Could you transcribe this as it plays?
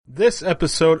This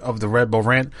episode of the Red Bull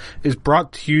Rant is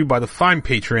brought to you by the fine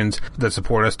patrons that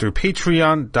support us through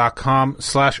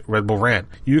patreon.com/Red Bull Rant.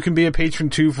 You can be a patron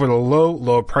too for the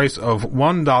low price of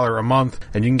 $1 a month,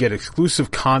 and you can get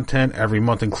exclusive content every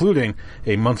month, including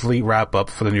a monthly wrap-up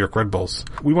for the New York Red Bulls.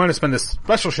 We want to spend a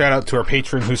special shout-out to our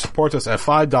patron who supports us at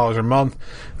 $5 a month.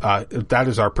 That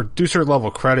is our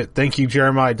producer-level credit. Thank you,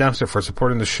 Jeremiah Dempster, for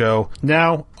supporting the show.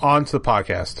 Now, on to the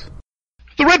podcast.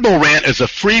 The Red Bull Rant is a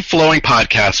free-flowing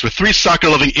podcast with three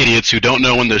soccer-loving idiots who don't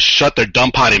know when to shut their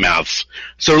dumb potty mouths.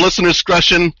 So listener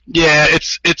discretion, yeah,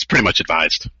 it's pretty much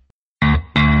advised.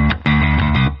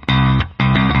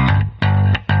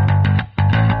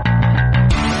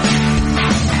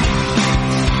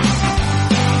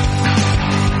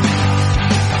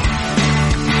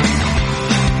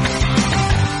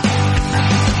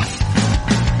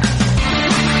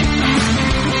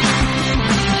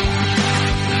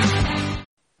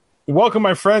 Welcome,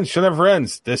 my friends, should have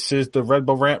friends. This is the Red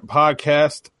Bull Rant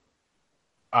podcast.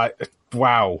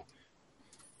 Wow.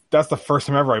 That's the first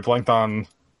time ever I blanked on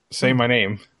saying my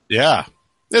name. Yeah,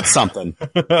 it's something.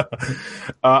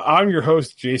 I'm your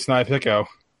host, Jason Ipico.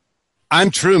 I'm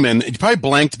Truman. You probably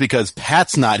blanked because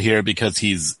Pat's not here because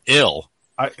he's ill.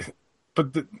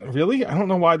 Really? I don't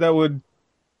know why that would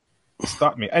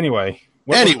stop me. Anyway.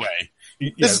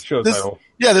 This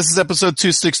is episode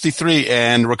 263,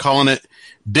 and we're calling it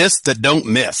Discs That Don't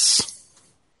Miss.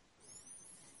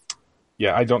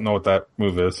 Yeah, I don't know what that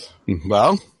move is.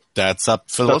 Well, that's up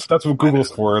for That's what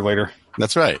Google's for later.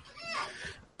 That's right.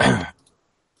 You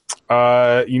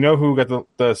know who got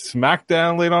the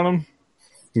smackdown laid on him?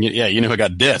 Yeah, you know who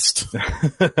got dissed.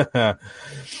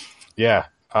 Yeah.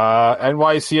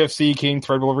 NYCFC came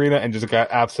to Red Bull Arena and just got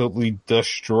absolutely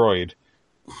destroyed.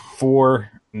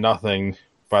 4-0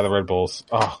 by the Red Bulls.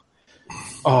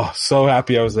 Oh, so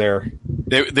happy I was there.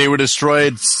 They were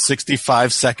destroyed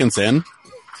 65 seconds in,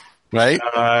 right?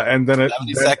 And then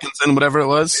 70 seconds in, whatever it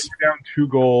was. They were down 2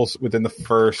 goals within the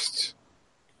first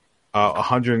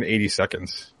 180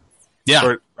 seconds.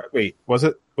 Yeah. Wait, was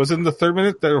it in the third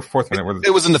minute or fourth minute?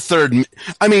 It was in the third.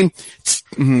 I mean,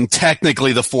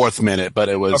 technically the fourth minute, but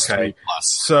it was okay. 3+.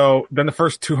 So then the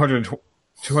first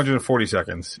 240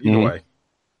 seconds, either way.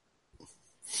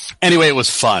 Anyway, it was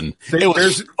fun. It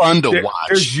was fun to watch.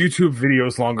 There's YouTube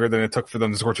videos longer than it took for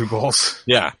them to score 2 goals.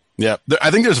 Yeah.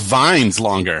 I think there's Vines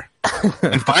longer.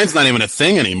 And Vine's not even a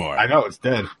thing anymore. I know, it's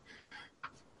dead.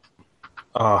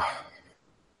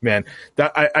 Man,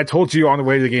 that I told you on the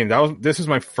way to the game. This is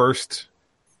my first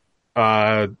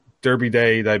Derby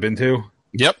day that I've been to.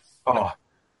 Yep. Oh,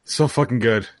 so fucking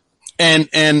good. And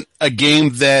a game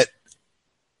that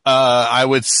I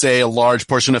would say a large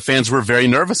portion of fans were very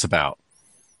nervous about.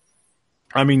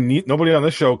 I mean, nobody on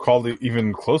this show called it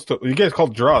even close to. You guys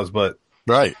called draws, but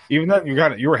right. Even then,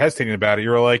 you were hesitating about it. You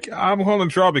were like, "I'm calling a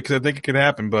draw because I think it could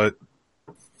happen," but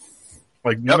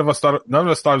like none of us thought it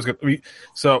was going to.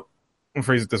 So, let me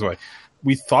phrase it this way: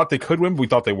 we thought they could win, but we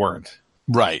thought they weren't.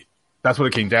 Right. That's what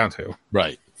it came down to.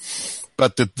 Right.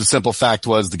 But the simple fact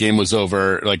was the game was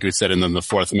over, like we said, in the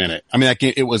fourth minute. I mean, that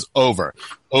game, it was over,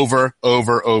 done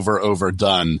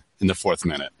in the fourth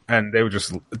minute. And they were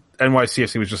just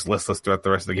NYCFC was just listless throughout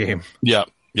the rest of the game. Yep.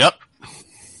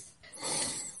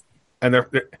 And they're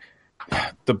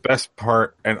the best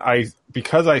part, and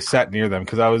because I sat near them,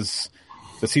 because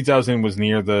the seats I was in was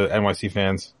near the NYC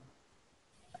fans.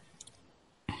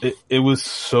 It was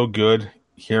so good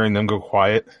hearing them go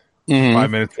quiet 5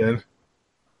 minutes in,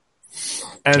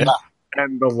 and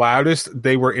the loudest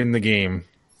they were in the game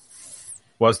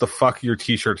was the "fuck your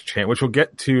t-shirts" chant, which we'll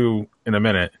get to in a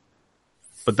minute.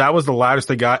 But that was the loudest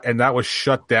they got, and that was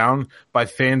shut down by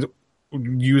fans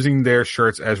using their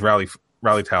shirts as rally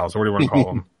towels, or what do you want to call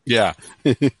them? Yeah.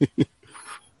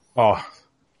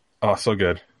 Oh, so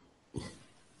good.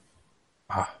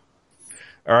 All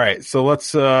right, so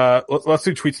let's do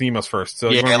tweets and emails first. So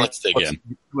let's dig in.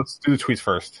 Let's do the tweets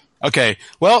first. Okay.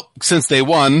 Well, since they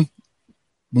won,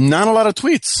 not a lot of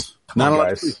tweets. Not a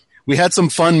lot of tweets. We had some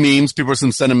fun memes. People were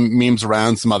sending memes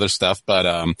around, some other stuff, but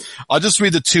I'll just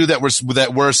read the 2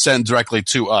 that were sent directly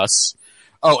to us.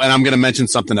 Oh, and I'm going to mention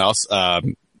something else.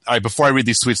 Before I read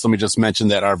these tweets, let me just mention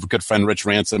that our good friend Rich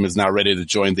Ransom is now ready to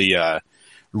join the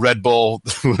Red Bull,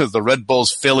 the Red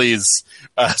Bulls Phillies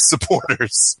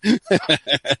supporters.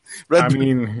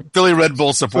 Philly Red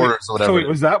Bull supporters or whatever. So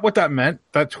was that what that meant?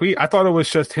 That tweet? I thought it was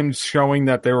just him showing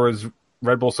that there was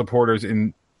Red Bull supporters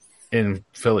in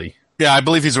Philly. Yeah, I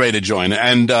believe he's ready to join,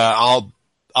 and I'll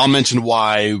mention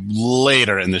why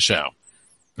later in the show.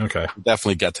 Okay.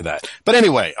 Definitely get to that. But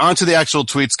anyway, on to the actual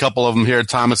tweets. Couple of them here.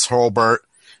 Thomas Holbert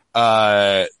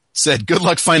said, good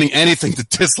luck finding anything to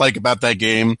dislike about that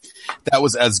game. That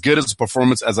was as good as a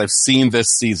performance as I've seen this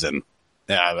season.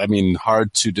 Yeah, I mean,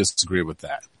 hard to disagree with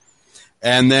that.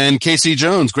 And then Casey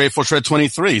Jones, Grateful Shred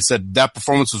 23, said that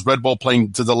performance was Red Bull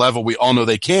playing to the level we all know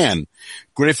they can.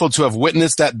 Grateful to have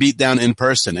witnessed that beatdown in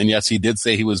person. And yes, he did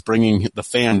say he was bringing the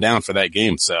fan down for that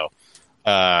game. So,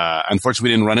 unfortunately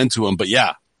we didn't run into him, but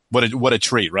yeah, what a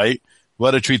treat, right?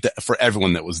 What a treat for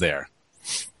everyone that was there.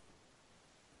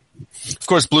 Of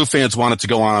course, Blue fans wanted to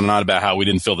go on and on about how we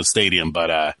didn't fill the stadium,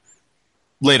 but,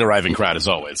 late arriving crowd as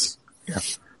always. Yeah.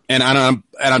 And I'm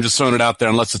just throwing it out there,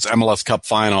 unless it's MLS Cup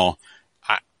final,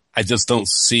 I just don't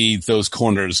see those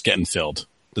corners getting filled.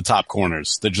 The top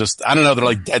corners. They're just, I don't know, they're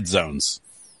like dead zones.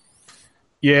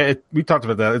 Yeah, we talked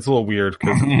about that. It's a little weird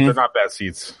because they're not bad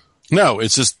seats. No,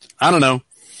 it's just, I don't know.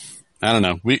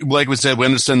 Like we said, we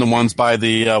understand the ones by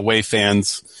the away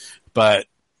fans, but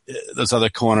those other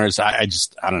corners, I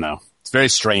don't know. It's very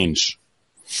strange.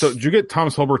 So did you get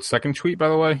Thomas Holbert's second tweet, by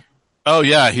the way? Oh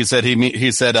yeah, he said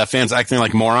fans acting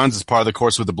like morons is part of the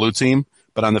course with the blue team,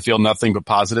 but on the field nothing but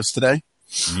positives today.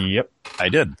 Yep, I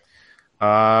did.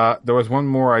 There was one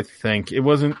more. I think it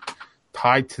wasn't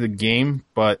tied to the game,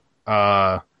 but when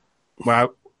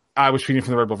I was tweeting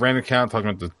from the Red Bull Rand account talking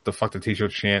about the fuck the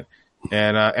t-shirt chant,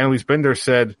 and Annalise Bender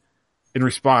said in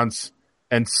response,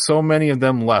 and so many of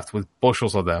them left with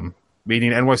bushels of them,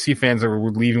 meaning NYC fans that were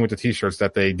leaving with the t-shirts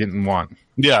that they didn't want.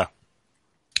 Yeah.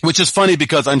 Which is funny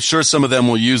because I'm sure some of them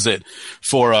will use it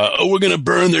for, we're going to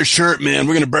burn their shirt, man.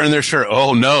 We're going to burn their shirt.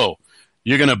 Oh, no.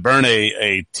 You're going to burn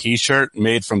a t-shirt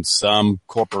made from some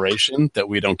corporation that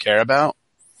we don't care about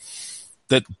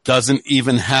that doesn't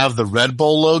even have the Red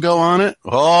Bull logo on it?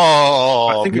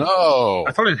 Oh, no.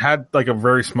 I thought it had like a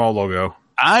very small logo.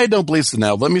 I don't believe so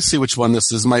now. Let me see which one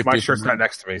this is. My shirt's not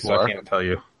next to me, so I can't tell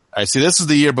you. I see. This is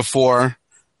the year before.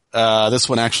 This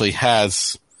one actually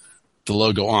has the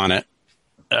logo on it.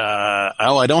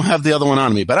 I don't have the other one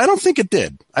on me, but I don't think it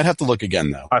did. I'd have to look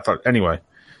again, though. I thought, anyway,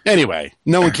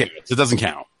 no one cares. It doesn't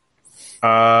count.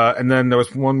 And then there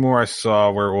was one more I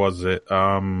saw. Where was it?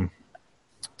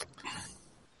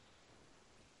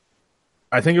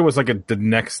 I think it was like the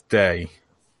next day.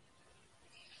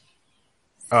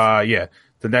 The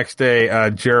next day,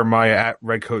 Jeremiah at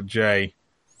Redcoat J.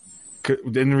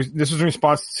 This was in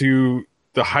response to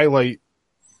the highlight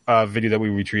video that we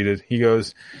retweeted. He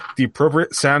goes, the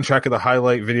appropriate soundtrack of the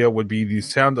highlight video would be the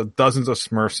sound of dozens of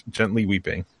Smurfs gently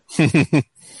weeping.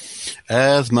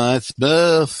 As my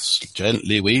Smurfs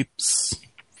gently weeps.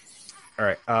 All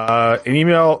right. An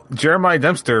email, Jeremiah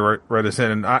Dempster wrote us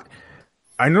in, and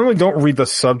I normally don't read the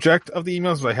subject of the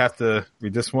emails, but I have to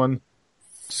read this one.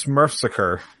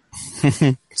 Smurfsacker.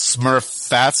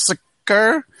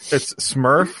 Smurfassacre? It's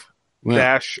Smurf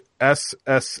dash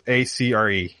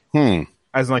SSACRE.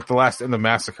 As in like the last in the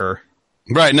massacre.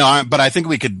 Right. No, but I think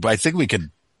we could,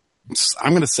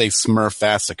 I'm going to say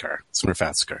Smurfassacre.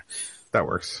 That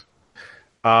works.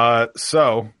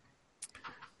 So,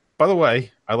 by the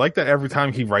way, I like that every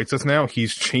time he writes us now,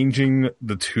 he's changing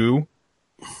the two.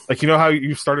 Like, you know how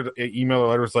you started an email or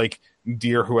letters like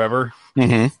dear whoever?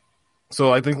 Mm-hmm.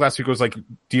 So I think last week was like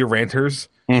dear ranters.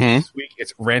 Mm-hmm. This week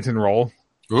it's rant and roll.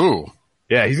 Ooh.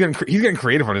 Yeah, he's getting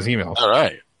creative on his emails. All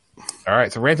right.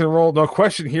 So rant and roll, no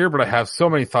question here, but I have so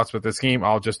many thoughts about this game,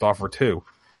 I'll just offer two.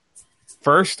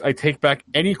 First, I take back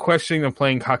any questioning of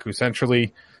playing Kaku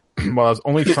centrally while I was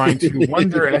only trying to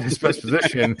wonder at his best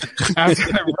position after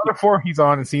the run of form he's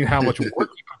on and seeing how much work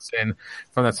he puts in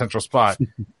from that central spot.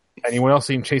 Anyone else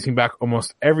see him chasing back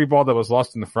almost every ball that was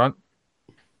lost in the front?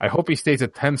 I hope he stays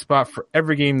at 10 spot for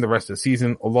every game the rest of the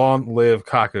season. Long live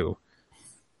Kaku.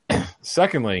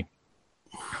 Secondly,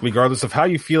 regardless of how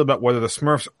you feel about whether the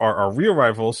Smurfs are our real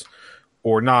rivals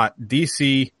or not,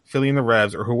 DC, Philly and the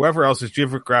Revs, or whoever else is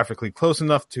geographically close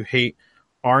enough to hate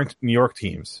aren't New York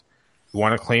teams. We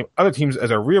want to claim other teams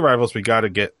as our real rivals. We got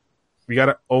to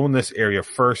own this area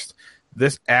first.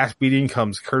 This ass beating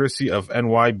comes courtesy of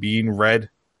NY being red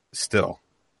still.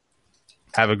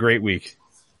 Have a great week.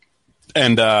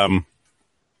 And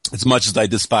as much as I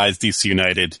despise DC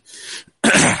United,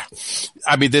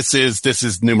 I mean, this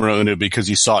is numero uno because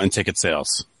you saw it in ticket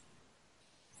sales.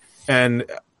 And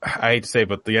I hate to say it,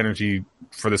 but the energy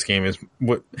for this game is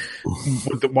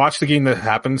watch the game that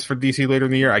happens for DC later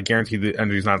in the year. I guarantee the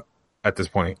energy is not at this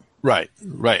point. Right.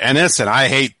 And listen, I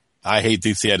hate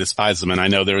DC. I despise them, and I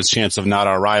know there is a chance of not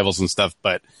our rivals and stuff,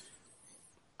 but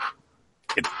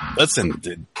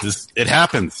it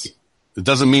happens. It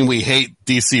doesn't mean we hate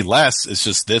DC less. It's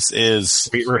just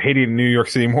we're hating New York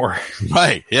City more.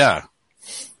 Right, yeah.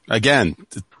 Again,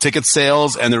 the ticket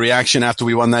sales and the reaction after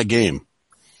we won that game.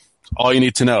 all you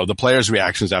need to know. The players'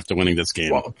 reactions after winning this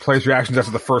game. Well, players' reactions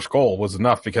after the first goal was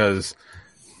enough because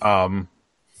Kaku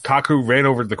ran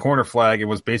over to the corner flag and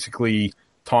was basically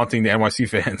taunting the NYC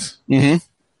fans. Mm-hmm.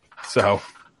 So,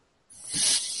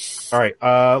 all right,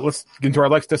 let's get into our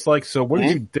likes, dislikes. So, what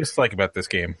did you dislike about this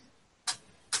game?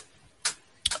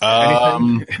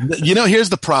 Here's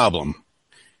the problem.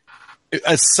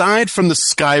 Aside from the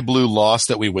sky blue loss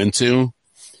that we went to,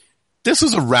 this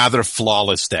was a rather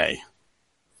flawless day.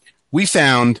 We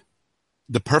found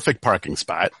the perfect parking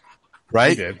spot,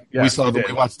 right? We did. Yes,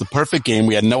 we watched the perfect game.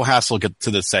 We had no hassle to get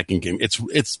to the second game. It's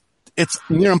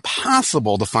near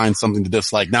impossible to find something to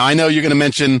dislike. Now I know you're going to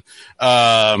mention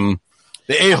the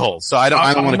a-hole, so I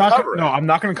don't want to cover it. No, I'm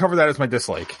not going to cover that as my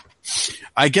dislike.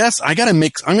 I guess I'm going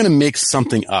to make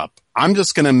something up. I'm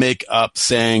just going to make up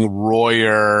saying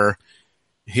Royer.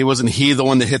 Wasn't he the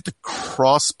one that hit the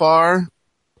crossbar?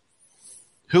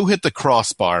 Who hit the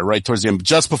crossbar right towards the end,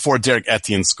 just before Derek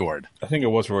Etienne scored? I think it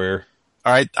was Royer.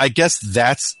 All right, I guess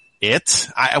that's it.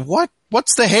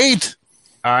 What's the hate?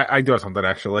 I do have something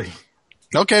actually.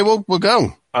 Okay, we'll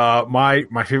go. My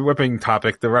favorite whipping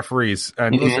topic, the referees.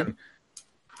 And listen,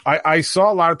 I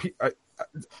saw a lot of people.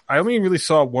 I only really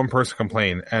saw one person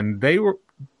complain, and they were.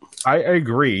 I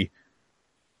agree.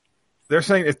 They're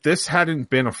saying if this hadn't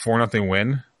been a 4-0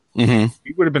 win,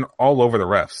 we would have been all over the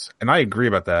refs, and I agree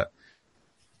about that.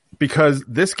 Because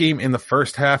this game in the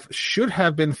first half should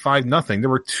have been 5-0. There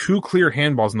were 2 clear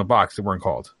handballs in the box that weren't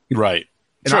called. Right.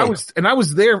 And I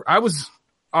was there. I was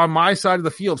on my side of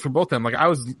the field for both of them. Like I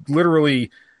was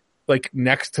literally like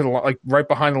next to the right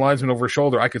behind the linesman over his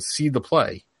shoulder. I could see the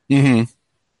play. Mm-hmm.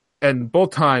 And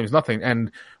both times, nothing.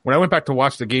 And when I went back to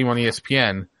watch the game on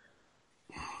ESPN,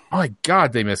 oh my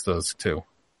God, they missed those 2.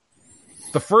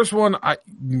 The first one,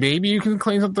 maybe you can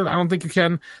claim something. I don't think you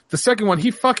can. The second one,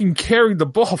 he fucking carried the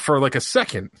ball for like a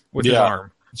second with his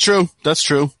arm. True. That's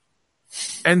true.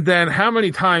 And then how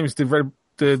many times did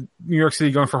New York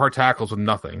City go in for hard tackles with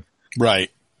nothing?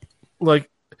 Right. Like,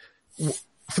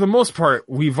 for the most part,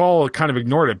 we've all kind of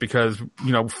ignored it because,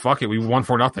 fuck it, we won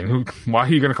 4-0. Why are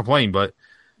you going to complain? But,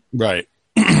 right.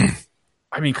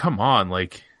 I mean, come on.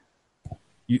 Like,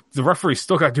 the referee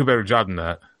still got to do a better job than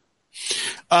that.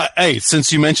 Hey,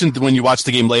 since you mentioned when you watch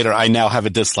the game later, I now have a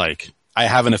dislike. I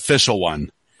have an official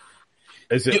one.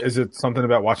 Is it something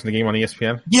about watching the game on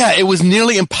ESPN? Yeah, it was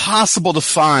nearly impossible to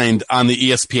find on the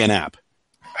ESPN app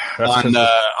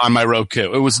on my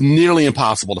Roku. It was nearly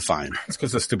impossible to find. It's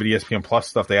because the stupid ESPN Plus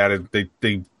stuff they added.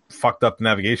 They fucked up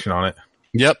navigation on it.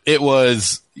 Yep, it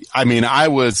was. I mean,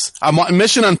 I'm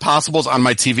Mission Impossible's on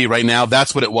my TV right now.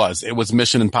 That's what it was. It was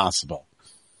Mission Impossible.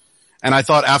 And I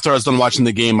thought after I was done watching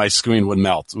the game, my screen would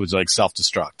melt. It was like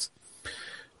self-destruct.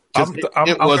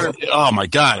 Oh my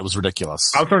God, it was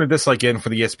ridiculous. I'm throwing a dislike in for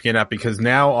the ESPN app because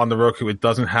now on the Roku, it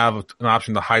doesn't have an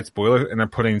option to hide spoilers, and they're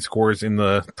putting scores in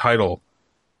the title.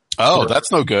 Oh,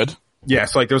 that's no good. Yeah,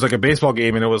 so like there was like a baseball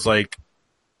game, and it was like,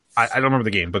 I don't remember the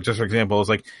game, but just for example, it was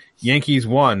like Yankees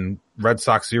 1, Red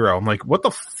Sox 0. I'm like, what the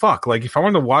fuck? Like, if I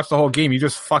wanted to watch the whole game, you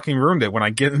just fucking ruined it when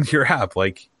I get into your app.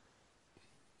 Like,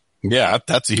 yeah,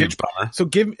 that's a huge bummer. So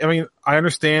I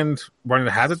understand wanting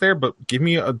to have it there, but give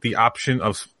me the option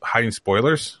of hiding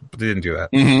spoilers, but they didn't do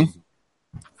that. Mm-hmm.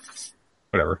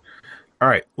 Whatever. All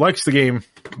right. Likes the game.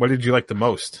 What did you like the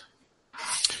most?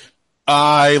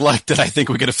 I liked it. I think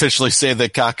we could officially say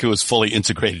that Kaku is fully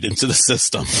integrated into the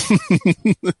system.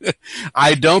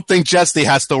 I don't think Jesse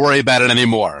has to worry about it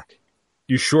anymore.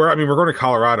 You sure? I mean, we're going to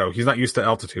Colorado. He's not used to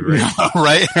altitude, right?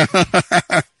 Right?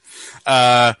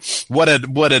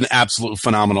 What an absolute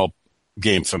phenomenal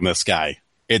game from this guy.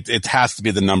 It has to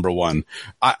be the number one.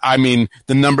 I mean,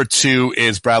 the number 2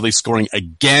 is Bradley scoring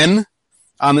again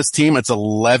on this team. It's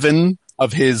 11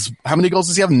 of his, how many goals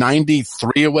does he have?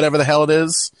 93 or whatever the hell it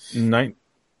is.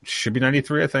 Should be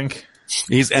 93, I think.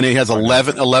 He has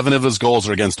 11 of his goals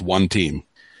are against one team.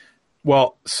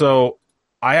 Well, so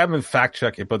I haven't fact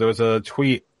checked it, but there was a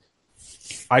tweet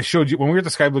I showed you when we were at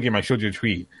the Sky Blue game. I showed you a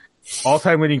tweet.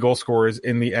 All-time leading goal scorers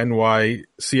in the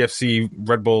NYCFC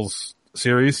Red Bulls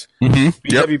series. Mm-hmm.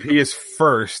 BWP is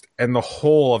first, and the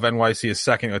whole of NYC is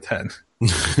second with 10.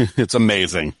 It's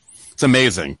amazing. It's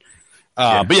amazing.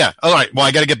 But yeah, all right. Well,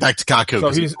 I got to get back to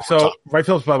Kaku. So right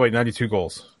field's, by the way, 92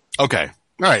 goals. Okay. All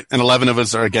right. And 11 of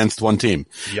us are against one team.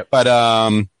 Yep. But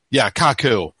yeah,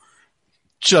 Kaku,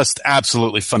 just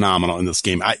absolutely phenomenal in this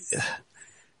game.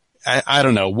 I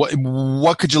don't know.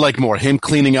 What could you like more? Him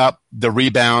cleaning up the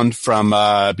rebound from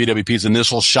BWP's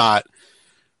initial shot.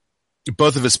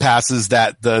 Both of his passes,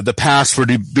 that the pass for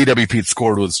BWP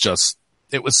scored was just,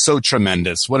 it was so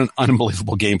tremendous. What an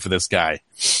unbelievable game for this guy.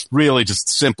 Really just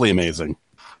simply amazing.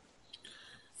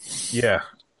 Yeah.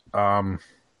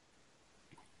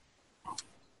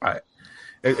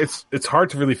 It's hard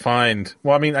to really find.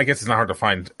 Well, I mean, I guess it's not hard to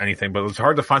find anything, but it's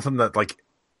hard to find something that like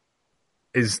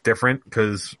is different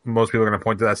because most people are going to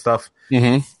point to that stuff.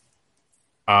 Mm-hmm.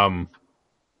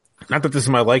 Not that this is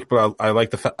my but I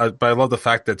like but I love the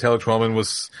fact that Taylor Twellman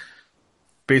was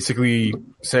basically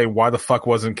saying why the fuck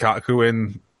wasn't Kaku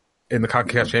in the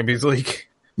CONCACAF Champions League,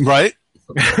 right?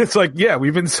 It's like, yeah,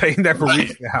 we've been saying that for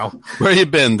weeks now. Where you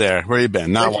been there? Where you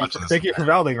been? Not watching. Thank you for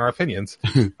validating our opinions.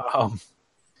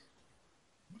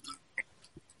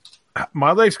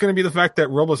 My like's going to be the fact that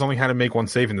Robles only had to make one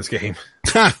save in this game.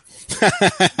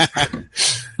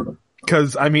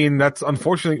 Because, I mean, that's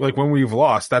unfortunately, like, when we've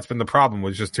lost, that's been the problem,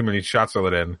 was just too many shots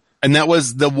let in. And that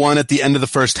was the one at the end of the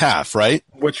first half, right?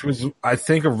 Which was, I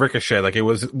think, a ricochet. Like, it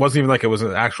wasn't even like it was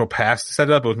an actual pass set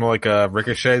up. It was more like a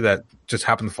ricochet that just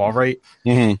happened to fall right.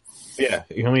 Mm-hmm. Yeah,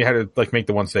 he only had to, like, make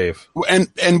the one save.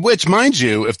 And which, mind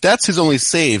you, if that's his only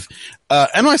save,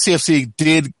 NYCFC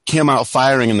did come out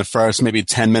firing in the first maybe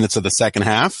 10 minutes of the second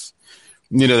half.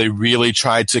 You know, they really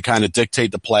tried to kind of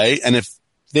dictate the play. And if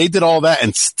they did all that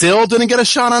and still didn't get a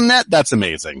shot on net, that's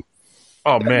amazing.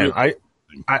 Oh, man.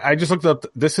 I just looked up.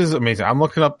 This is amazing. I'm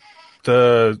looking up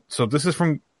so this is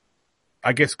from,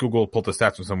 I guess Google pulled the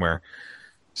stats from somewhere.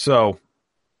 So,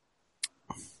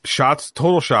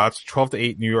 total shots,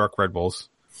 12-8 New York Red Bulls.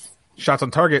 Shots on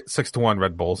target, 6-1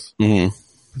 Red Bulls. Mm-hmm.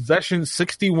 Possession,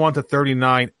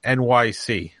 61-39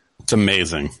 NYC. It's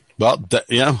amazing. Well,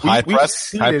 high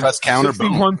press counter.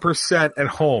 61% at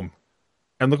home.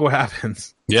 And look what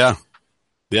happens. Yeah.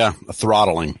 Yeah, a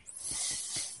throttling.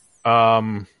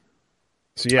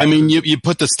 So yeah. I mean, you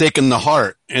put the stake in the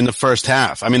heart in the first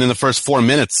half. I mean, in the first 4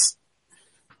 minutes,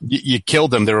 you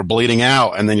killed them. They were bleeding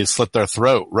out, and then you slit their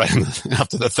throat right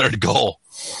after the third goal.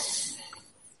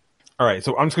 All right,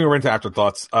 so I'm just going to go into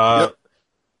afterthoughts. Yep.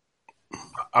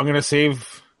 I'm going to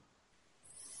save...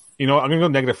 I'm going to go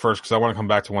negative first because I want to come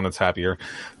back to one that's happier.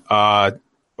 I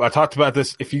talked about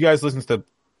this. If you guys listen to...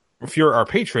 If you're our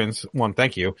patrons, one,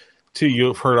 thank you. Two,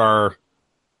 you've heard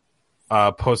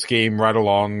our post-game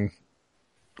ride-along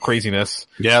craziness.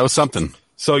 Yeah, it was something.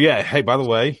 So, yeah, hey, by the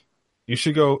way, you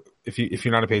should go... If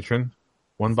you're not a patron,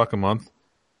 $1 a month.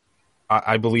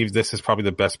 I believe this is probably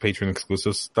the best patron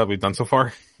exclusives that we've done so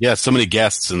far. Yeah, so many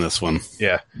guests in this one.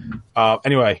 Yeah.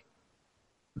 Anyway,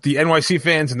 the NYC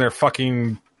fans and their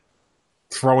fucking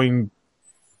throwing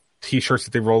T-shirts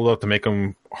that they rolled up to make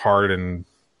them hard and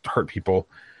hurt people.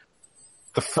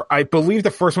 I believe the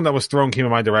first one that was thrown came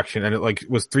in my direction, and it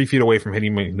was 3 feet away from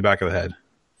hitting me in the back of the head.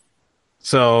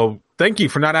 So thank you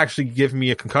for not actually giving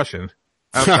me a concussion.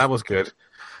 That was good.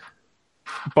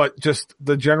 But just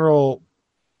the general,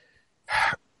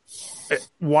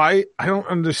 why, I don't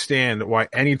understand why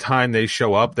anytime they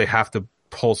show up, they have to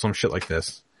pull some shit like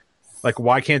this. Like,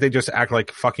 why can't they just act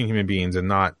like fucking human beings and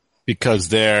not? Because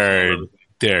they're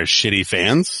shitty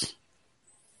fans.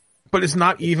 But it's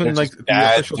not even like the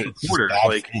official supporters.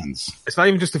 Like, fans. It's not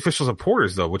even just official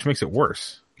supporters though, which makes it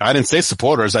worse. I didn't say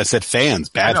supporters. I said fans.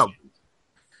 Bad.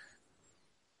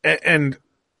 And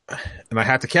I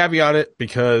have to caveat it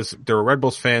because there were Red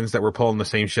Bulls fans that were pulling the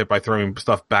same shit by throwing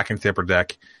stuff back into the upper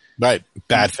deck. Right.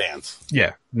 Bad fans.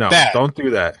 Yeah. No, don't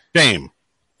do that. Shame.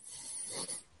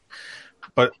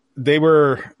 But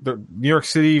the New York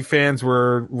City fans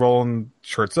were rolling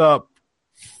shirts up,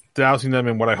 dousing them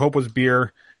in what I hope was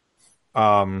beer,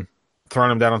 throwing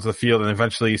them down onto the field, and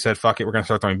eventually said, fuck it, we're going to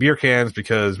start throwing beer cans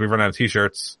because we've run out of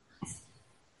T-shirts.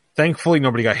 Thankfully,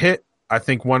 nobody got hit. I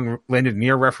think one landed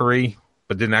near referee,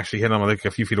 but didn't actually hit him, like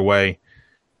a few feet away.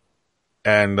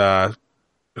 And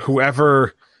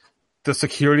whoever the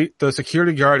security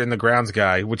guard and the grounds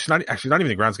guy, which not even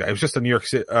the grounds guy, it was just a New York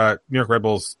Red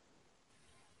Bulls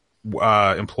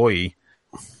employee.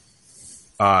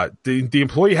 The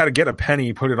employee had to get a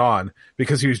penny, put it on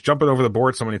because he was jumping over the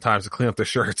board so many times to clean up the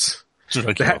shirts.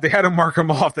 They had to mark him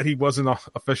off that he wasn't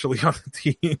officially on the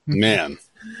team. Man.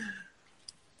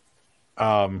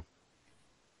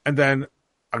 And then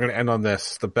I'm going to end on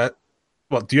this. The bet.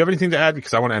 Well, do you have anything to add?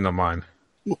 Because I want to end on mine.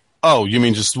 Oh, you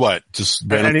mean just what? Just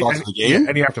random thoughts of the game? Yeah,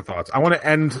 any afterthoughts? I want to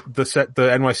end the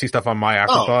NYC stuff on my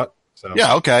afterthought. So.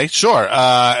 Yeah, okay, sure.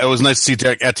 It was nice to see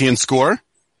Derek Etienne score.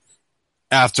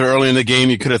 After early in the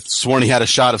game, you could have sworn he had a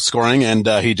shot of scoring, and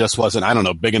he just wasn't,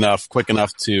 big enough, quick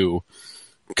enough to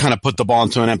kind of put the ball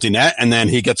into an empty net. And then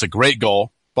he gets a great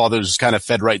goal. Ball that just kind of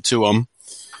fed right to him.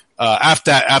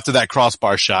 After that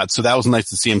crossbar shot. So that was nice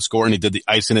to see him score, and he did the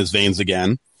ice in his veins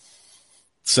again.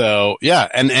 So yeah,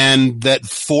 and that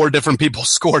 4 different people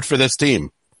scored for this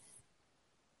team.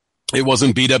 It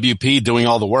wasn't BWP doing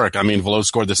all the work. I mean, Velo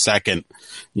scored the second,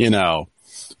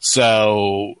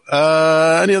 So,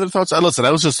 any other thoughts? Listen,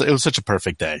 it was such a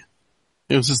perfect day.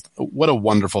 It was just, what a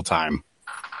wonderful time.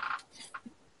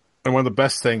 And one of the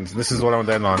best things, this is what I want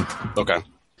to end on. Okay.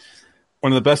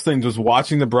 One of the best things was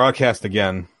watching the broadcast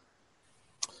again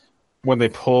when they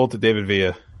pulled David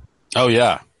Villa. Oh,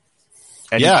 yeah.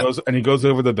 And he goes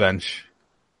over the bench.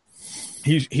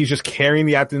 He's just carrying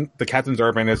the captain's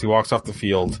armband as he walks off the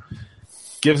field.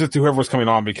 Gives it to whoever's coming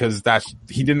on because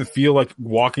he didn't feel like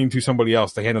walking to somebody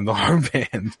else to hand him the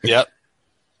armband. Yep.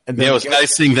 And then it was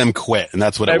nice seeing them quit, and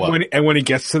that's what it was. When he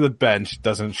gets to the bench,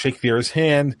 doesn't shake Vera's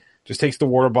hand, just takes the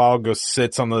water bottle, goes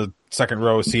sits on the second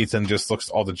row of seats, and just looks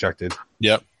all dejected.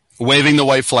 Yep. Waving the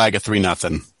white flag at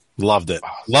 3-0. Loved it.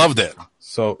 Loved it.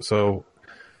 So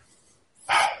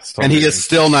and he has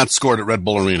still not scored at Red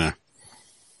Bull Arena.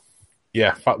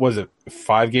 Yeah. Was it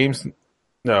 5 games?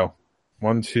 No.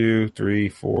 1, 2, 3,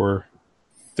 4.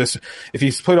 If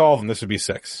he's played all of them, this would be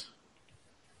 6.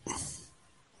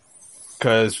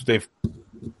 Because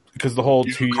the whole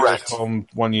 2 years home,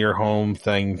 1 year home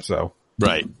thing. So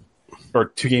right, or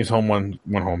 2 games home, one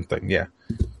home thing. Yeah.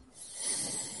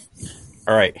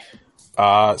 All right.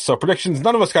 So predictions.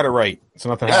 None of us got it right, so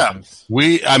nothing happens.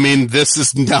 This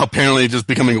is now apparently just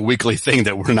becoming a weekly thing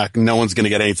that no one's going to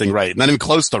get anything right, not even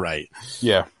close to right.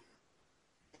 Yeah.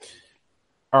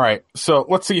 All right. So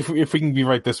let's see if we can be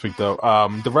right this week, though.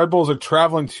 The Red Bulls are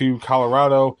traveling to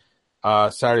Colorado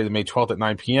Saturday, May 12th at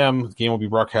 9 p.m. The game will be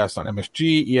broadcast on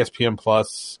MSG, ESPN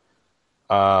Plus.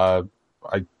 I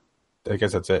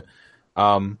guess that's it.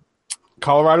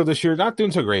 Colorado this year not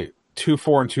doing so great.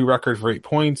 2-4-2 record for 8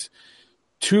 points.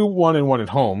 2-1-1 at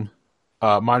home.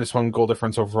 -1 goal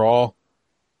difference overall.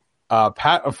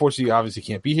 Pat, unfortunately, obviously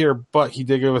can't be here, but he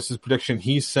did give us his prediction.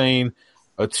 He's saying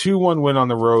a 2-1 win on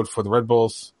the road for the Red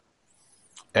Bulls.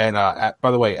 And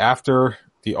by the way, after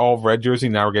the all red jersey,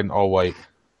 now we're getting all white.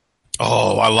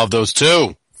 Oh, I love those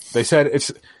too. They said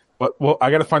it's, well, I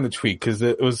got to find the tweet because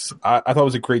it was, I thought it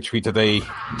was a great tweet that they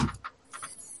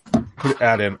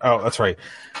add in. Oh, that's right.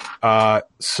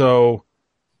 So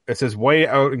it says way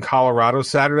out in Colorado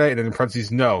Saturday, and then in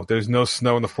parentheses, no, there's no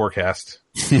snow in the forecast.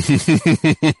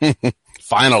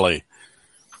 Finally.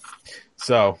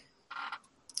 So,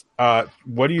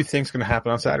 what do you think is going to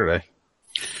happen on Saturday?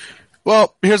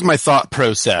 Well, here's my thought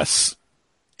process.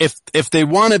 If they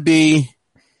want to be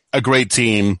a great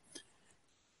team,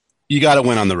 you got to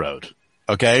win on the road.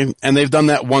 Okay. And they've done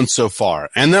that once so far.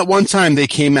 And that one time they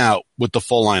came out with the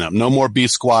full lineup. No more B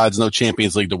squads, no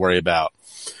Champions League to worry about.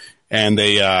 And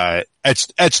they,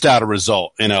 etched out a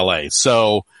result in LA.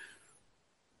 So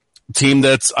team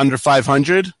that's under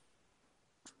 500,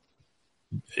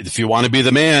 if you want to be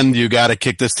the man, you got to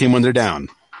kick this team when they're down.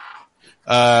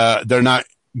 They're not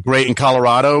great in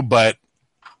Colorado, but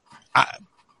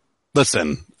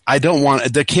listen,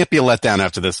 there can't be a letdown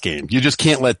after this game. You just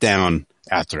can't let down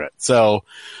after it. So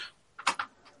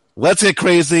let's get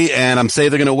crazy, and I'm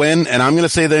saying they're going to win, and I'm going to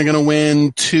say they're going to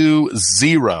win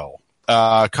 2-0.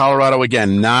 Colorado,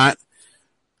 again, not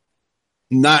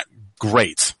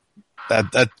great.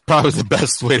 That's probably the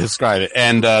best way to describe it.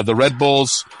 And the Red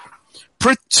Bulls,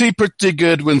 pretty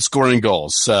good when scoring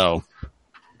goals. So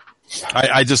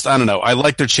I don't know. I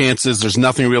like their chances. There's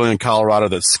nothing really in Colorado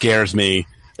that scares me.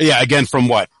 Yeah, again, from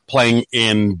what? Playing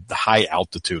in high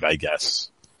altitude, I guess.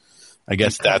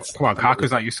 That's... Come on,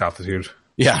 Kaku's not used to altitude.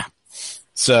 Yeah.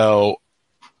 So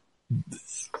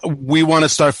we want to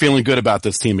start feeling good about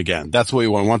this team again. That's what we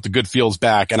want. We want the good feels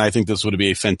back, and I think this would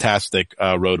be a fantastic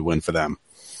road win for them.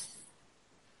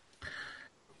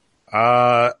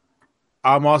 I'm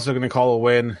also going to call a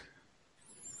win.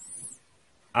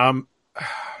 I'm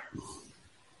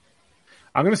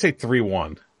going to say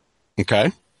 3-1.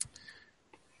 Okay.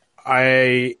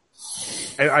 I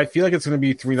feel like it's going to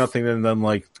be 3-0, and then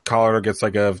like Colorado gets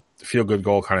like a feel good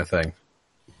goal kind of thing.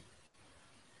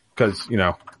 Because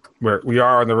we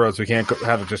are on the road, so we can't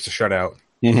have it just a shutout.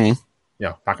 Mm-hmm.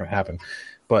 Not going to happen.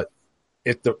 But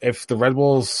if the Red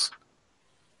Bulls,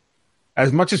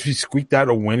 as much as we squeaked out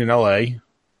a win in LA,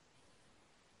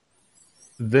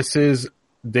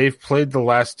 they've played the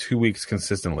last 2 weeks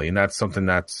consistently, and that's something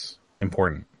that's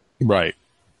important. Right.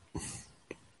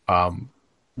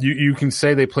 You can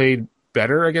say they played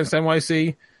better against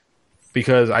NYC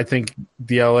because I think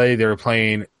the LA, they were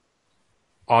playing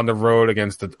on the road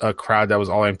against a crowd that was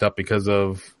all amped up because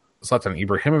of Zlatan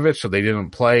Ibrahimovic, so they didn't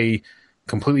play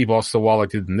completely balls to the wall like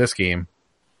they did in this game.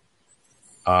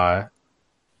 But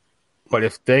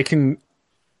if they can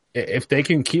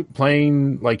keep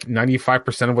playing like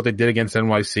 95% of what they did against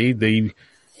NYC, they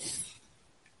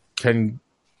can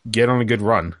get on a good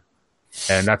run.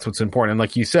 And that's what's important. And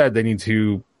like you said, they need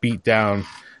to beat down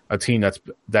a team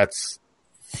that's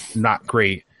not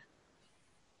great.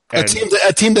 A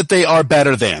team that they are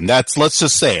better than. Let's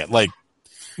just say it. Like,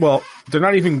 well, they're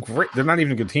not even great. They're not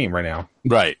even a good team right now.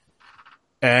 Right.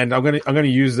 And I'm gonna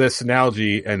use this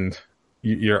analogy, and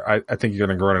I think you're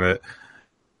gonna groan at it.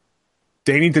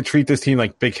 They need to treat this team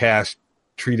like Big Cash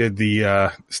treated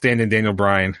the stand-in Daniel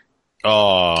Bryan.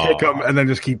 Oh, kick them and then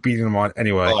just keep beating them on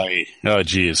anyway. Oh,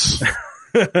 jeez.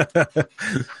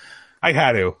 I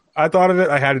had to. I thought of it.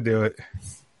 I had to do it.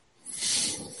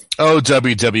 Oh,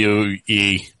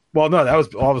 WWE. Well, no, that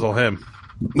was all him.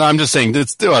 No, I'm just saying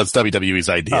it's WWE's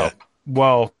idea. Oh,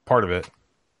 well, part of it.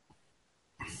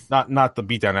 Not the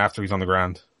beatdown after he's on the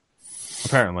ground.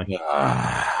 Apparently.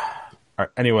 All right.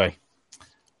 Anyway,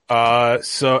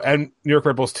 and New York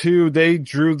Red Bulls 2, they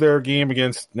drew their game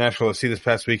against Nashville FC this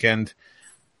past weekend.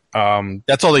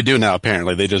 That's all they do now.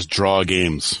 Apparently, they just draw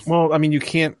games. Well, I mean, you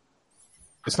can't.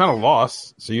 It's not a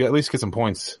loss, so you at least get some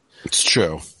points. It's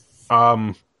true.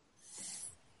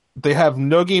 They have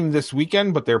no game this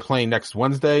weekend, but they're playing next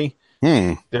Wednesday.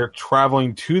 They're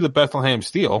traveling to the Bethlehem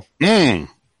Steel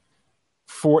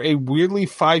for a weirdly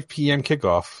 5 p.m.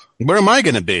 kickoff. Where am I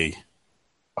going to be?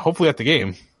 Hopefully at the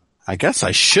game. I guess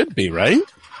I should be, right?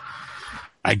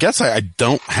 I guess I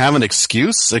don't have an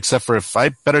excuse, except for if I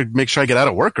better make sure I get out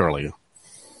of work early.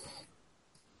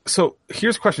 So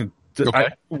here's a question. Okay.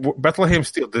 Bethlehem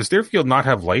Steel, does their field not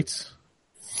have lights?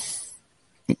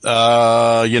 You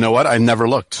know what? I never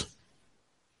looked.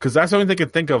 Because that's the only thing I can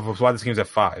think of why this game's at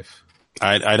 5.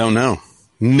 I don't know.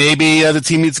 Maybe the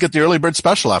team needs to get the early bird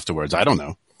special afterwards. I don't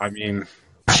know. I mean,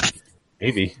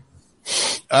 maybe.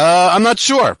 I'm not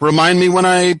sure. Remind me when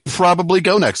I probably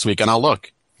go next week, and I'll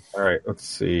look. All right, let's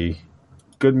see.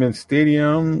 Goodman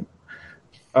Stadium.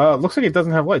 Looks like it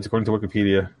doesn't have lights, according to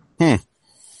Wikipedia.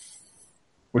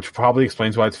 Which probably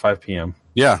explains why it's 5 p.m.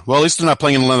 Yeah, well, at least they're not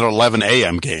playing another 11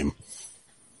 a.m. game.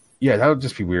 Yeah, that would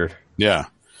just be weird. Yeah.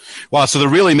 Wow, so they're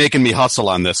really making me hustle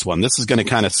on this one. This is going to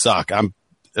kind of suck.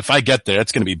 If I get there,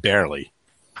 it's going to be barely.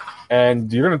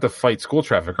 And you're going to have to fight school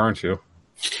traffic, aren't you?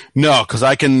 No, because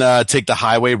I can take the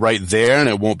highway right there, and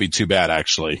it won't be too bad,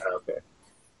 actually. Okay.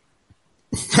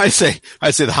 I say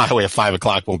the highway at 5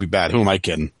 o'clock won't be bad. Who am I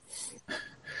kidding?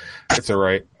 It's all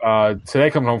right.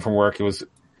 Today, coming home from work, it was...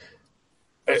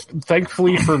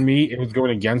 thankfully for me, it was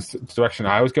going against the direction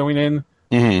I was going in.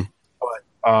 Mm-hmm. But,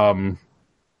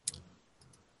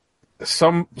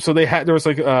 there was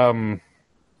like,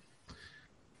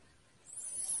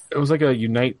 it was like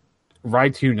a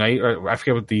Ride to Unite, or I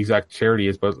forget what the exact charity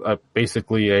is, but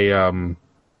basically a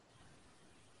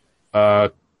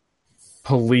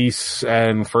police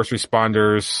and first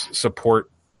responders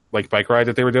support like bike ride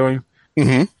that they were doing.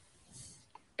 Mm-hmm.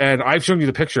 And I've shown you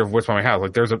the picture of what's by my house.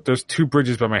 Like there's 2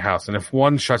 bridges by my house, and if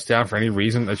one shuts down for any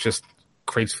reason, it just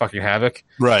creates fucking havoc.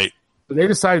 Right. But they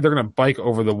decided they're going to bike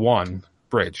over the one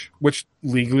bridge, which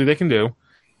legally they can do.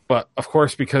 But of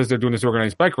course, because they're doing this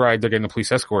organized bike ride, they're getting the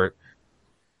police escort.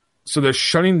 So they're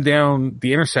shutting down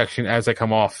the intersection as they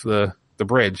come off the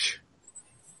bridge.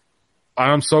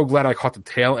 I'm so glad I caught the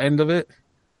tail end of it,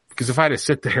 because if I had to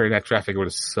sit there in that traffic, it would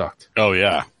have sucked. Oh,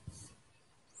 yeah.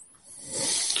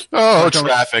 Oh,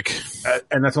 traffic.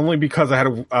 And that's only because I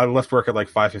left work at like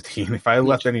 5:15. If I had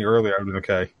left any earlier, I would have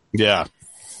been okay. Yeah.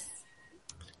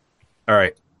 All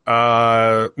right.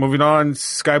 Moving on,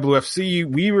 Sky Blue FC.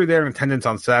 We were there in attendance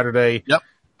on Saturday. Yep.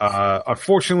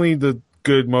 Unfortunately, the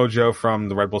good mojo from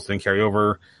the Red Bulls didn't carry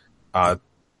over.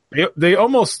 They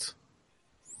almost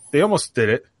did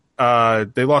it.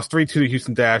 They lost 3-2 to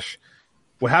Houston Dash.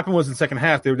 What happened was in the second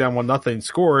half, they were down 1-0,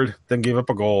 scored, then gave up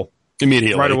a goal.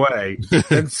 Immediately. Right away.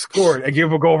 Then scored and gave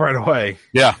up a goal right away.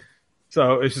 Yeah.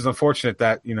 So it's just unfortunate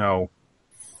that,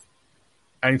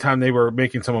 anytime they were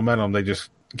making some momentum, they just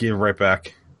gave it right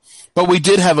back. But we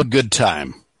did have a good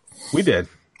time. We did.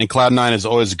 And Cloud9 is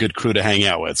always a good crew to hang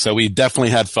out with. So we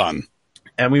definitely had fun.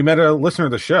 And we met a listener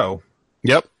of the show.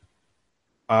 Yep.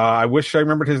 I wish I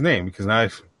remembered his name, because I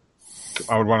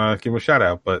would want to give him a shout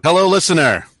out. But hello,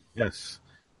 listener. Yes.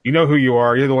 You know who you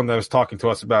are. You're the one that was talking to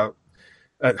us about.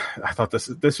 I thought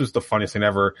this was the funniest thing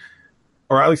ever.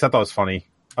 Or at least I thought it was funny.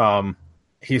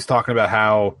 He's talking about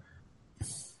how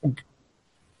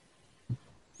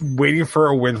waiting for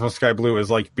a win from Sky Blue is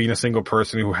like being a single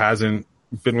person who hasn't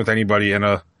been with anybody in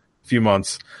a few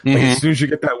months. Like, as soon as you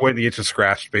get that win, the itch is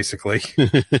scratched, basically.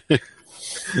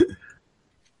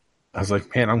 I was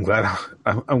like, man, I'm glad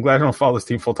I don't follow this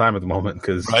team full time at the moment,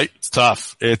 because right, it's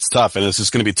tough, and it's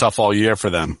just going to be tough all year for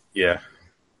them. Yeah.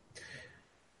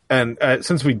 And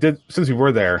since we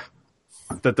were there,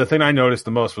 the thing I noticed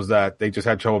the most was that they just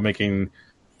had trouble making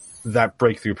that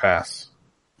breakthrough pass.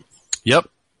 Yep.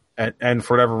 And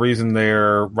for whatever reason,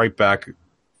 their right back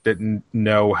didn't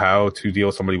know how to deal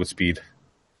with somebody with speed.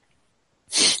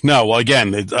 No, well,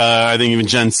 again, I think even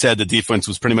Jen said the defense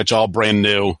was pretty much all brand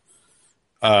new,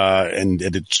 and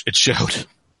it showed.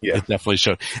 Yeah. It definitely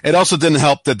showed. It also didn't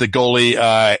help that the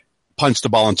goalie punched the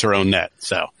ball into her own net.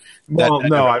 So, when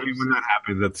that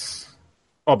happens, that's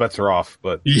all bets are off.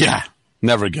 But yeah,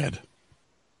 never good.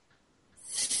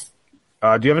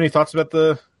 Do you have any thoughts about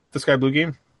the Sky Blue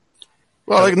game?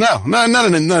 Well,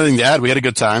 nothing to add. We had a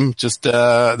good time. Just they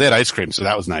had ice cream, so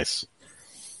that was nice.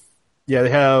 Yeah, they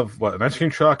have an ice cream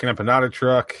truck, an empanada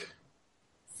truck.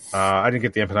 I didn't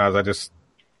get the empanadas. I just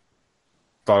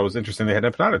thought it was interesting they had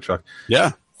an empanada truck.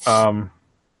 Yeah. And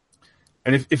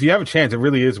if you have a chance, it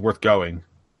really is worth going.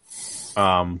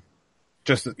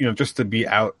 Just to be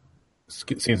out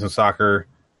seeing some soccer.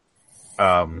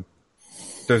 There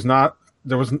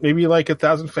was maybe like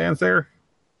 1,000 fans there.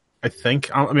 I think.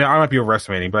 I might be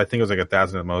overestimating, but I think it was like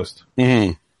 1,000 at most.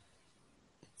 Mm-hmm.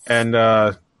 And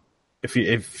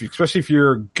especially if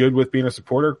you're good with being a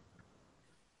supporter,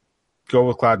 go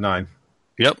with Cloud9.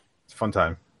 Yep. It's a fun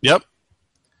time. Yep.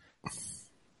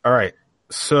 All right.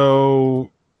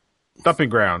 So, dumping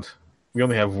ground. We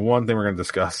only have one thing we're going to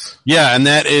discuss. Yeah, and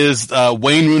that is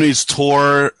Wayne Rooney's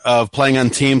tour of playing on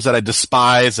teams that I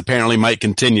despise apparently might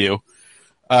continue.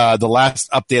 The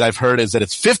last update I've heard is that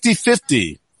it's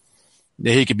 50-50.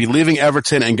 That he could be leaving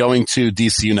Everton and going to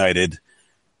DC United.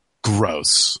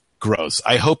 Gross.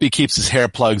 I hope he keeps his hair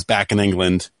plugs back in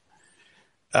England.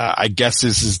 I guess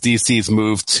this is DC's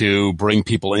move to bring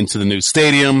people into the new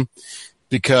stadium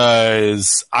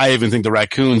because I even think the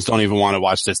Raccoons don't even want to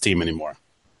watch this team anymore.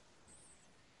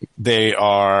 They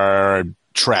are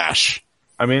trash.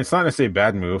 I mean, it's not necessarily a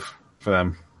bad move for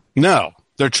them. No,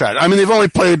 they're trash. I mean, they've only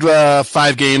played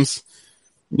 5 games,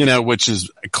 which is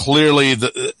clearly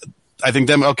I think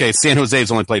San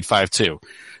Jose's only played 5 too.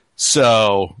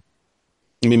 So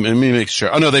let me make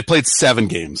sure. Oh no, they played 7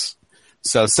 games.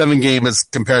 So 7 games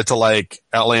compared to like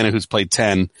Atlanta, who's played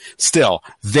 10. Still,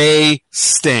 they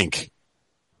stink.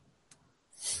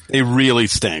 They really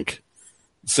stink.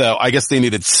 So I guess they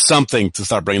needed something to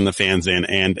start bringing the fans in,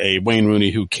 and a Wayne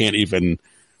Rooney who can't even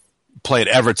play at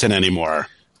Everton anymore.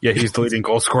 Yeah, he's the leading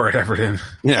goal scorer at Everton.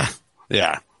 Yeah.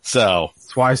 So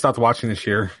that's why I stopped watching this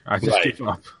year. I just gave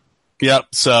up. Yep.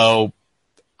 So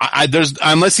there's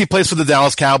unless he plays for the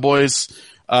Dallas Cowboys,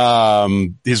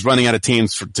 he's running out of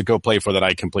teams to go play for that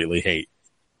I completely hate.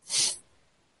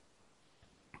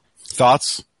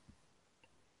 Thoughts?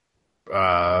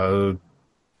 I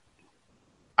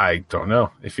don't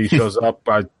know. If he shows up,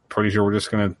 I'm pretty sure it's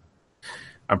going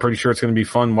to be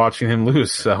fun watching him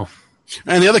lose. So,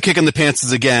 and the other kick in the pants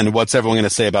is, again, what's everyone going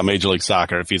to say about Major League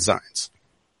Soccer if he signs?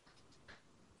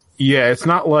 Yeah, it's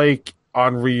not like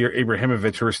Henry or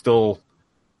Ibrahimovic who are still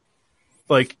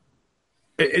like.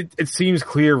 It seems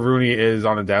clear Rooney is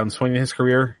on a downswing in his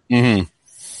career,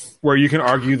 where you can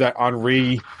argue that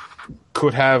Henry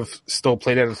could have still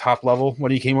played at a top level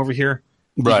when he came over here.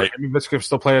 Right. Ibrahimovic could have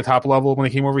still played at a top level when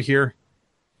he came over here.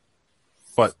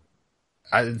 But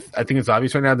I think it's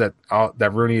obvious right now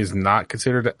that Rooney is not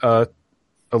considered a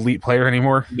elite player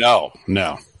anymore. No.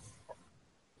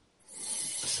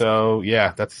 So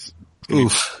yeah, that's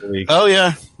oof. Oh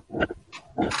yeah.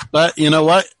 But you know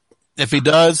what? If he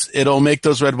does, it'll make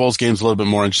those Red Bulls games a little bit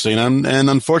more interesting. And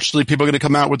unfortunately, people are going to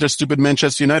come out with their stupid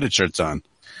Manchester United shirts on.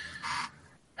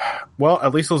 Well,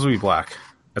 at least those will be black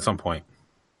at some point.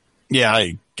 Yeah,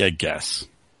 I guess.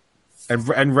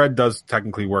 And red does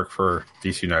technically work for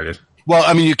DC United. Well,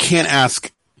 I mean, you can't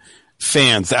ask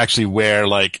fans to actually wear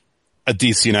like a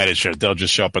DC United shirt. They'll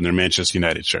just show up in their Manchester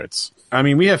United shirts. I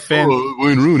mean, we have fans. Oh,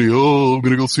 Wayne Rooney. Oh, I'm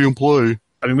going to go see him play.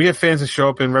 I mean, we have fans that show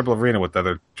up in Red Bull Arena with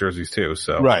other jerseys too.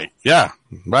 So right, yeah,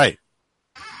 right.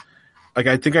 Like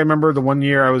I think I remember the one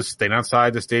year I was staying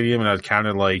outside the stadium and I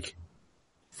counted like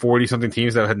 40-something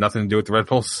teams that had nothing to do with the Red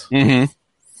Bulls. Mm-hmm.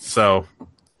 So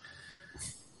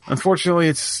unfortunately,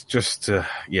 it's just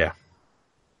yeah,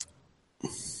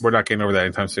 we're not getting over that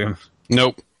anytime soon.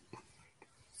 Nope.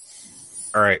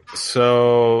 All right,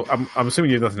 so I'm assuming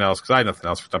you have nothing else because I have nothing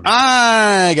else for something.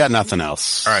 I got nothing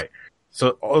else. All right.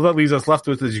 So all that leaves us left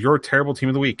with is your terrible team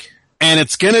of the week. And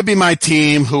it's going to be my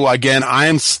team who, again, I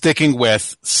am sticking,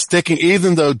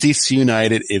 even though DC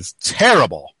United is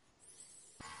terrible,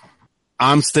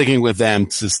 I'm sticking with them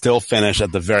to still finish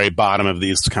at the very bottom of the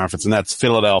East Conference, and that's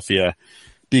Philadelphia.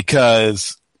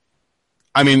 Because,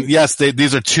 I mean, yes,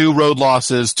 these are 2 road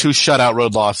losses, 2 shutout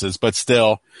road losses, but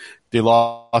still, they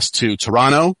lost to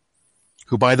Toronto,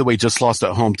 who, by the way, just lost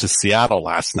at home to Seattle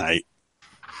last night.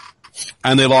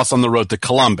 And they lost on the road to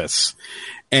Columbus.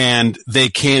 And they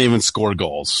can't even score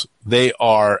goals. They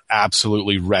are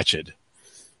absolutely wretched.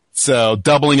 So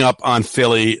doubling up on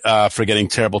Philly for getting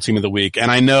terrible team of the week.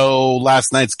 And I know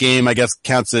last night's game, I guess,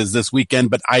 counts as this weekend,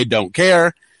 but I don't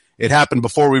care. It happened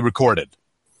before we recorded.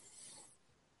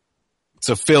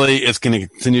 So Philly is going to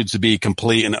continue to be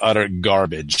complete and utter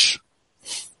garbage.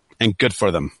 And good for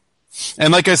them.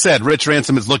 And like I said, Rich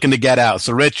Ransom is looking to get out.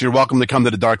 So Rich, you're welcome to come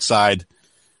to the dark side.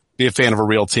 Be a fan of a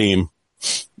real team.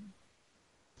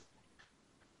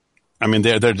 I mean,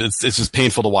 it's just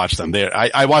painful to watch them.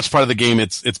 I watched part of the game.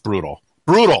 It's brutal.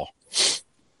 Brutal.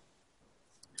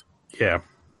 Yeah.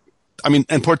 I mean,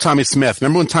 and poor Tommy Smith.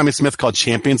 Remember when Tommy Smith called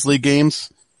Champions League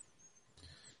games?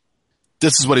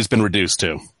 This is what he's been reduced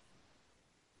to.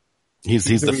 He's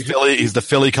the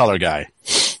Philly color guy.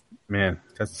 Man,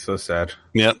 that's so sad.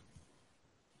 Yep.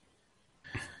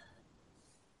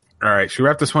 All right, should we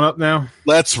wrap this one up now?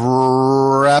 Let's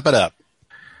wrap it up.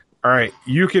 All right,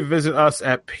 you can visit us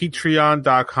at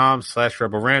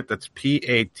patreon.com/rebelrant. That's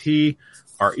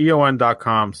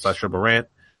patreon.com/rebelrant.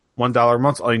 $1 a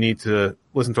month. All you need to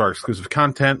listen to our exclusive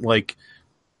content, like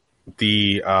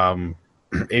the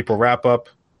April wrap-up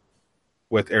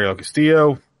with Ariel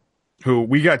Castillo, who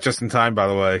we got just in time, by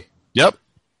the way. Yep.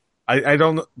 I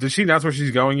don't. Did she announce where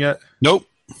she's going yet? Nope.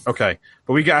 Okay,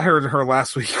 but we got her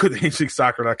last week with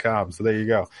HLeagueSoccer.com. So there you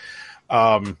go.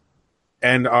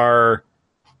 And our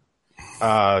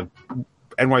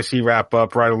NYC wrap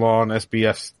up right along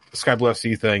SBF Sky Blue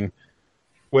FC thing,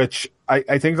 which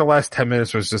I think the last 10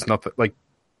 minutes was just nothing, like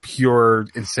pure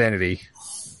insanity.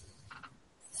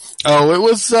 Oh, it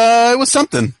was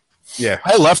something. Yeah,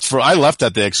 I left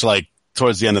at the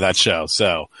towards the end of that show,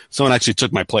 so someone actually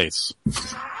took my place.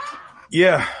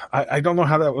 Yeah, I don't know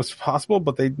how that was possible,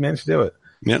 but they managed to do it.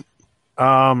 Yep.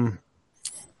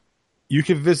 You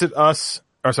can visit us,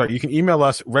 you can email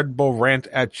us,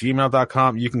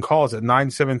 redbullrant@gmail.com. You can call us at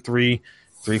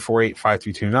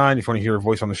 973-348-5329 if you want to hear a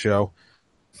voice on the show.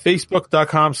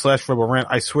 Facebook.com/rebelrant.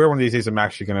 I swear one of these days I'm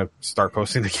actually going to start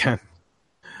posting again.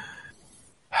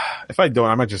 If I don't,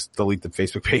 I might just delete the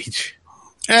Facebook page.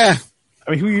 I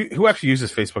mean, who actually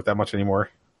uses Facebook that much anymore?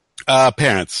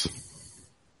 Parents.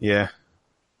 Yeah.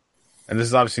 And this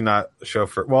is obviously not a show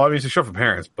for, well, I mean, it's a show for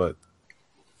parents, but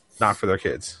not for their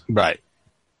kids. Right.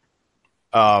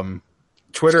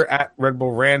 Twitter at Red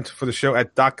Bull Rant for the show,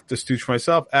 at Doc the Stooge for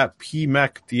myself, at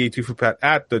PMEC, DA2 for Pat,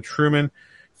 at The Truman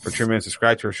for Truman.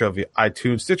 Subscribe to our show via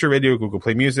iTunes, Stitcher Radio, Google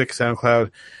Play Music,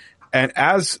 SoundCloud. And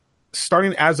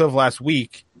starting as of last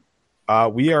week,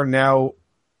 we are now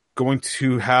going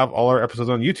to have all our episodes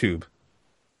on YouTube.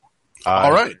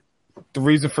 All right. The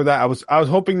reason for that, I was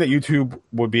hoping that YouTube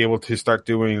would be able to start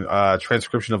doing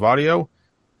transcription of audio.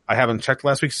 I haven't checked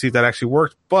last week to see if that actually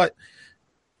worked, but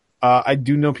I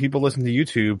do know people listen to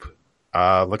YouTube.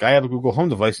 Like I have a Google Home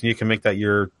device, and you can make that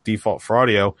your default for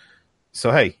audio.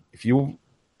 So hey, if you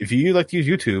like to use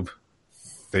YouTube,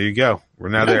 there you go. We're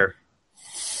now there.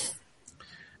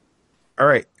 All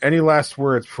right. Any last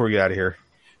words before we get out of here?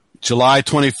 July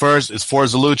 21st is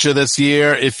Forza Lucha this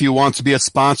year. If you want to be a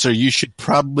sponsor, you should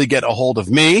probably get a hold of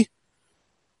me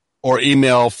or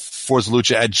email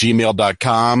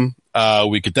forzalucha@gmail.com.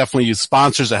 We could definitely use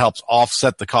sponsors. It helps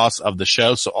offset the cost of the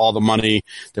show. So all the money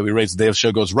that we raise the day of the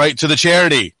show goes right to the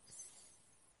charity.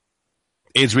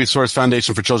 AIDS Resource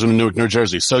Foundation for Children in Newark, New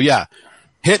Jersey. So yeah,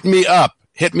 hit me up.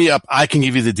 I can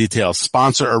give you the details.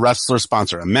 Sponsor a wrestler,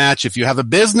 sponsor a match. If you have a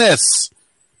business,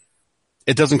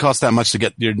 it doesn't cost that much to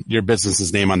get your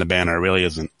business's name on the banner. It really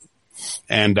isn't.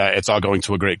 And it's all going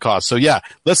to a great cause. So yeah,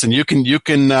 listen, you can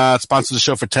sponsor the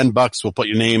show for $10. We'll put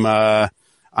your name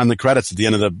on the credits at the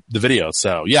end of the video.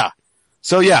 So yeah.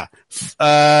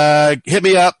 Hit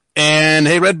me up, and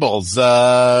hey, Red Bulls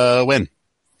win.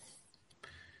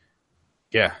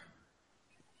 Yeah.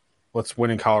 Let's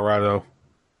win in Colorado.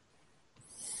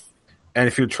 And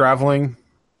if you're traveling,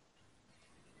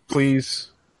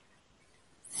 please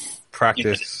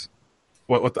practice.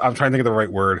 What I'm trying to think of the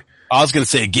right word. I was going to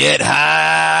say get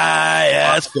high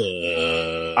as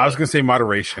fuck. I was going to say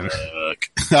moderation. Oh,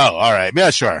 all right.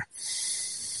 Yeah, sure.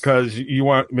 Because you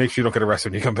want to make sure you don't get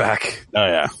arrested when you come back. Oh,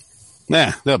 yeah.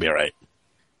 Yeah, they'll be all right.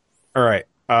 All right.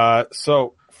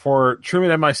 So for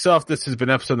Truman and myself, this has been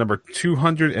episode number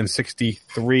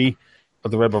 263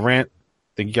 of the Red Bull Rant.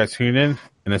 Thank you guys for tuning in.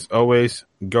 And as always,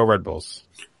 go Red Bulls.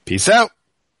 Peace out.